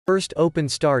First open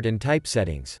Start and type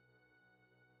Settings.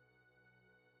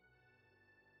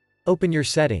 Open your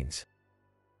settings.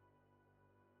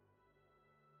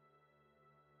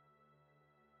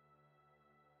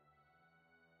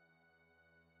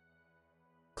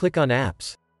 Click on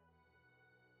Apps.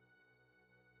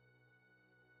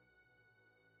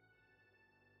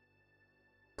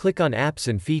 Click on Apps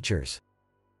and Features.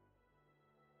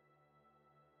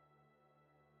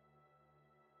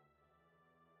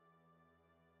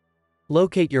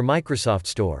 Locate your Microsoft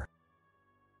Store.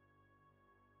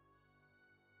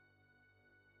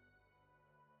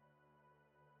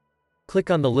 Click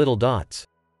on the little dots.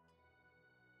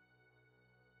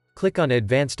 Click on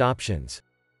Advanced Options.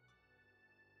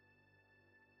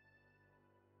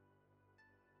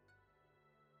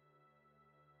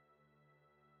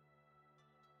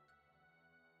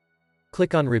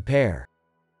 Click on Repair.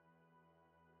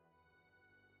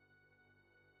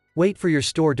 Wait for your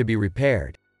store to be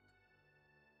repaired.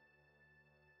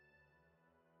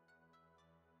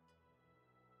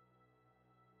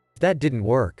 If that didn't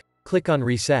work, click on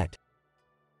Reset.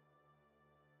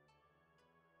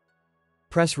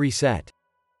 Press Reset.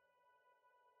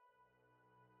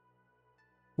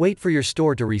 Wait for your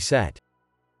store to reset.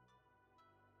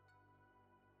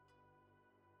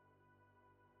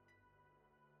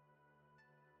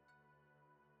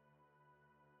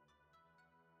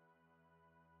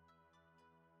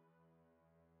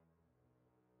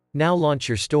 Now launch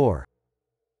your store.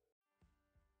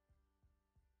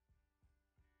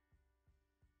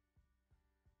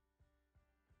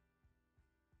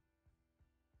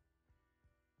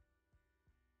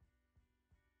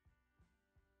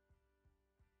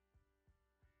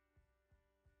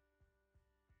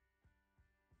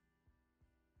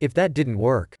 If that didn't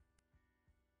work,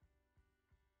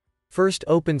 first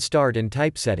open Start and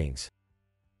type Settings.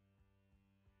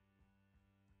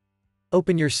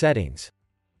 Open your settings.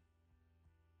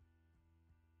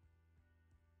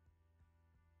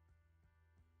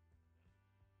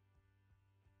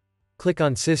 Click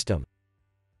on System.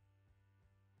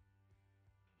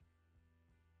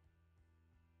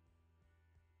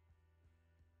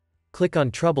 Click on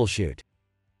Troubleshoot.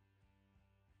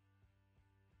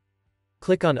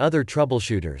 Click on Other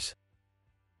Troubleshooters.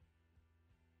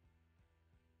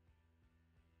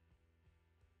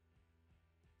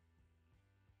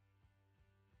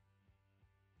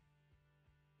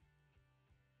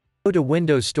 Go to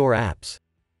Windows Store Apps.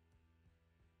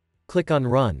 Click on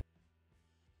Run.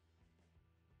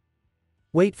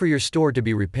 Wait for your store to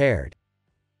be repaired.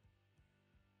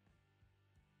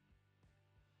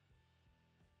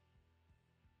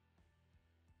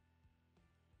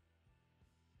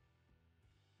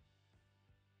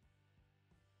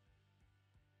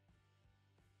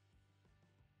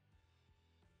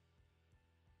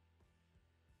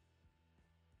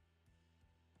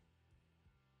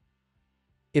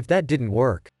 If that didn't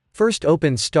work, first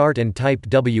open Start and type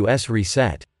WS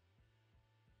Reset.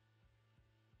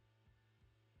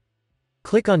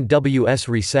 Click on WS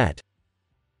Reset.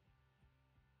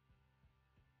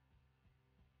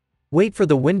 Wait for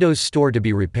the Windows Store to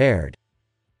be repaired.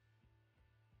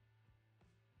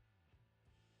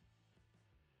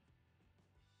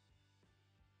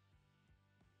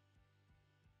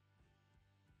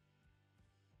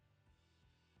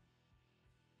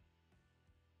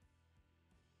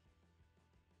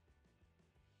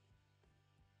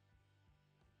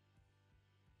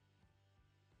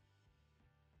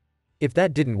 If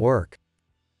that didn't work,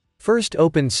 first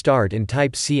open Start and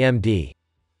type CMD.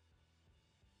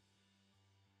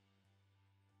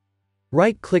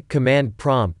 Right-click Command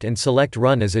Prompt and select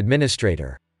Run as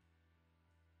Administrator.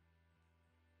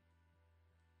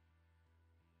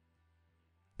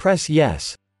 Press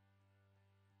Yes.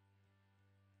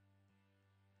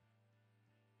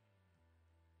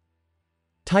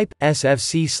 Type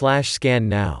sfc/scan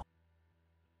now.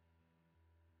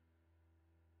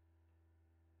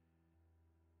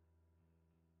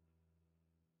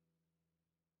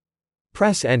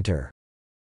 Press Enter.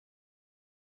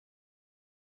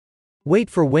 Wait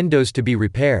for Windows to be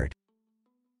repaired.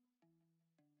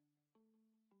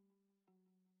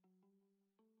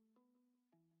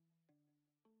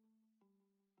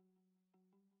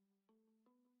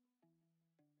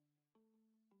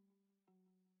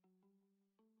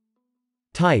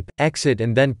 Type Exit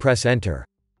and then press Enter.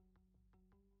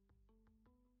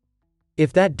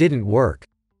 If that didn't work,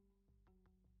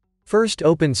 first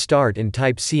open Start and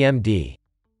type CMD.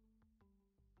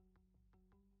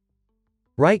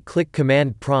 Right-click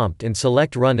Command Prompt and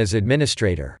select Run as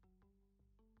Administrator.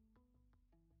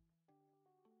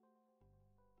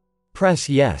 Press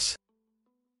Yes.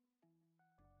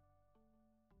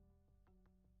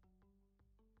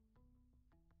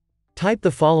 Type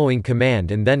the following command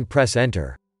and then press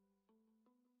enter.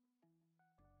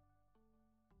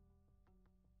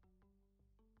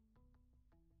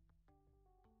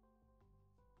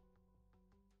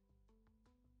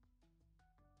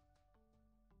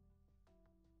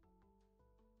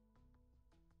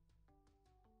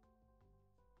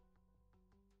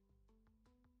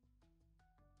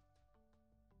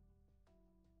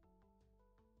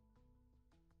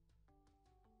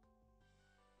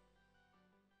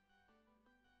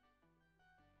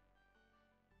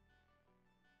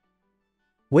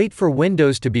 Wait for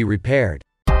Windows to be repaired.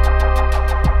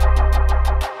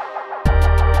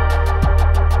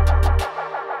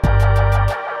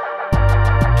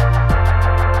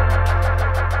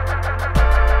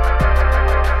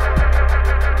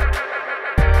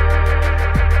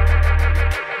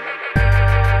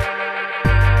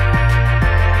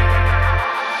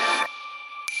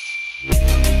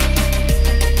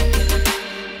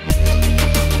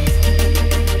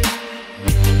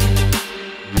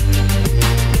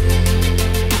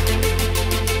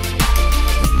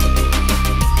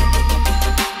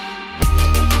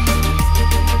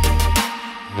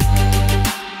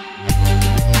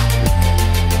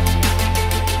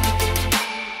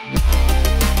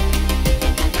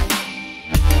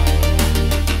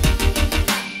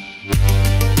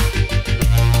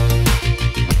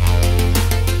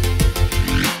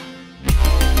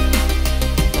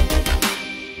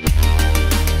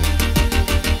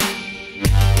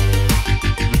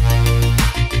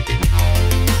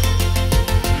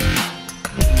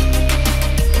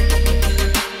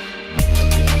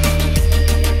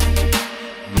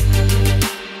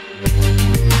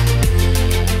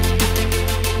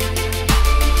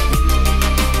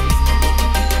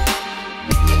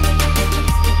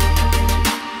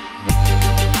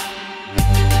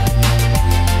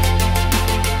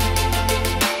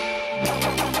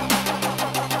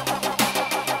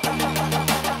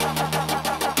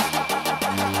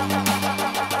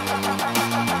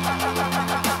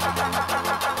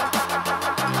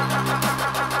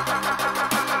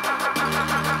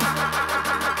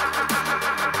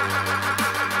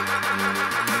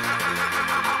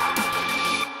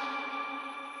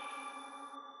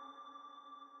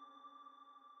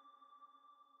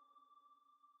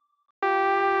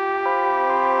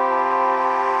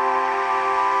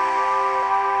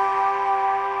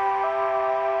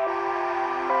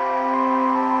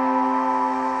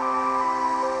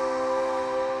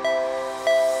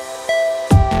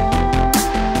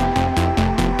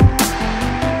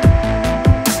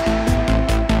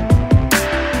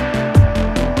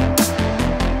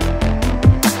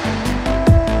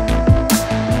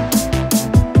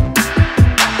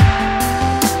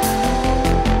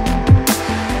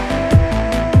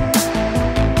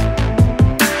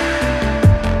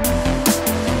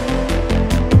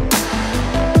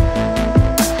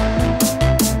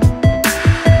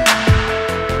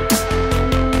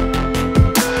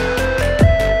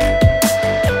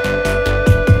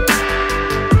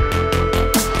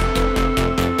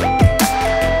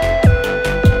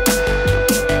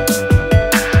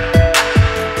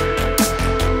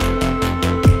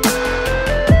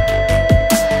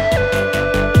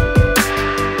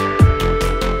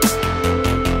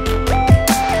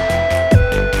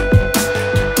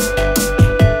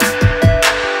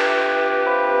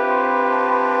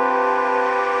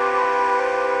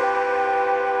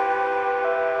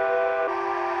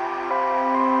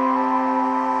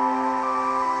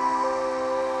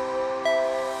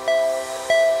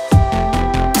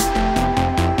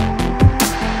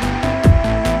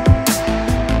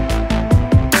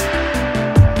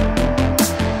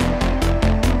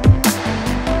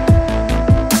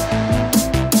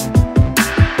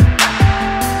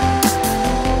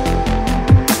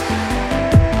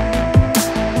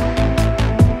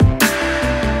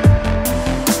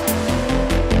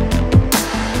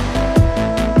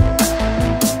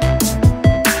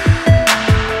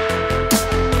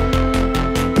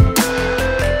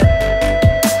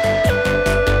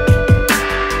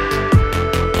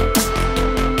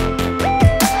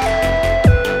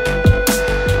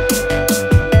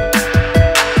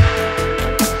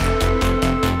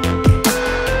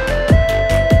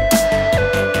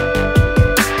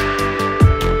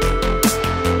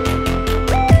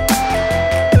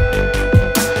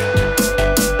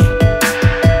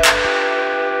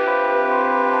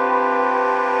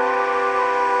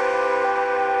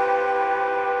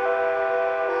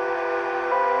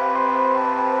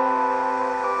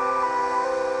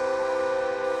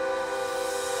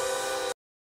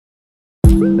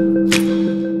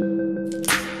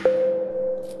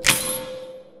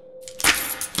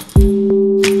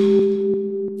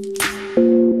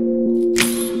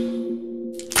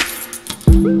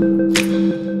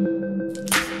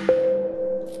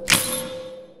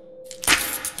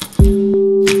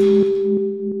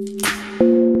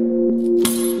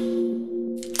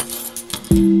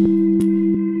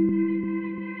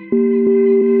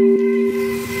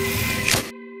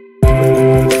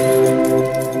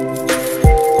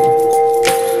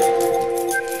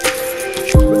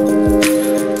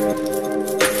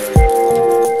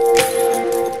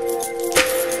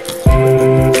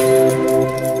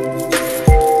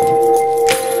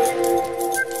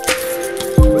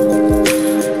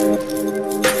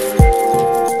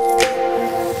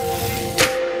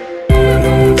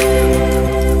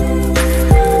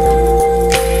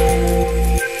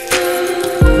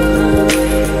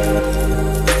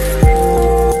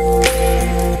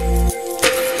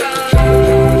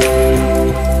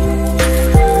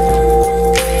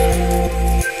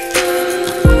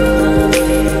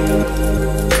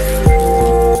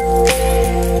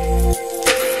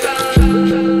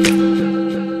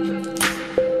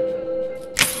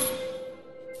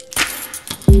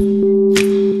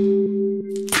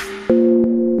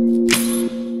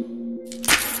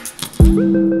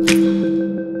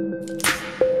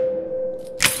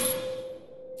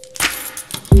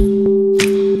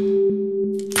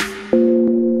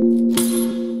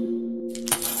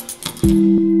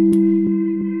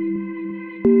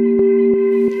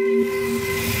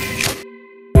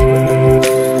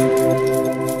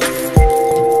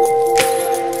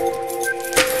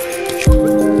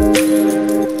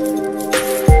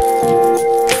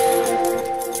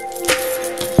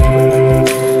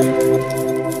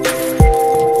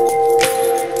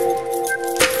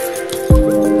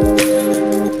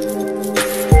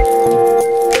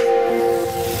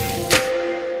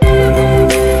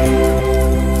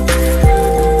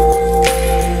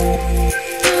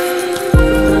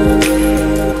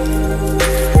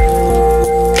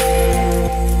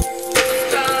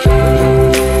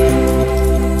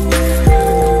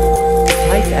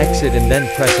 exit and then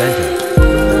press enter.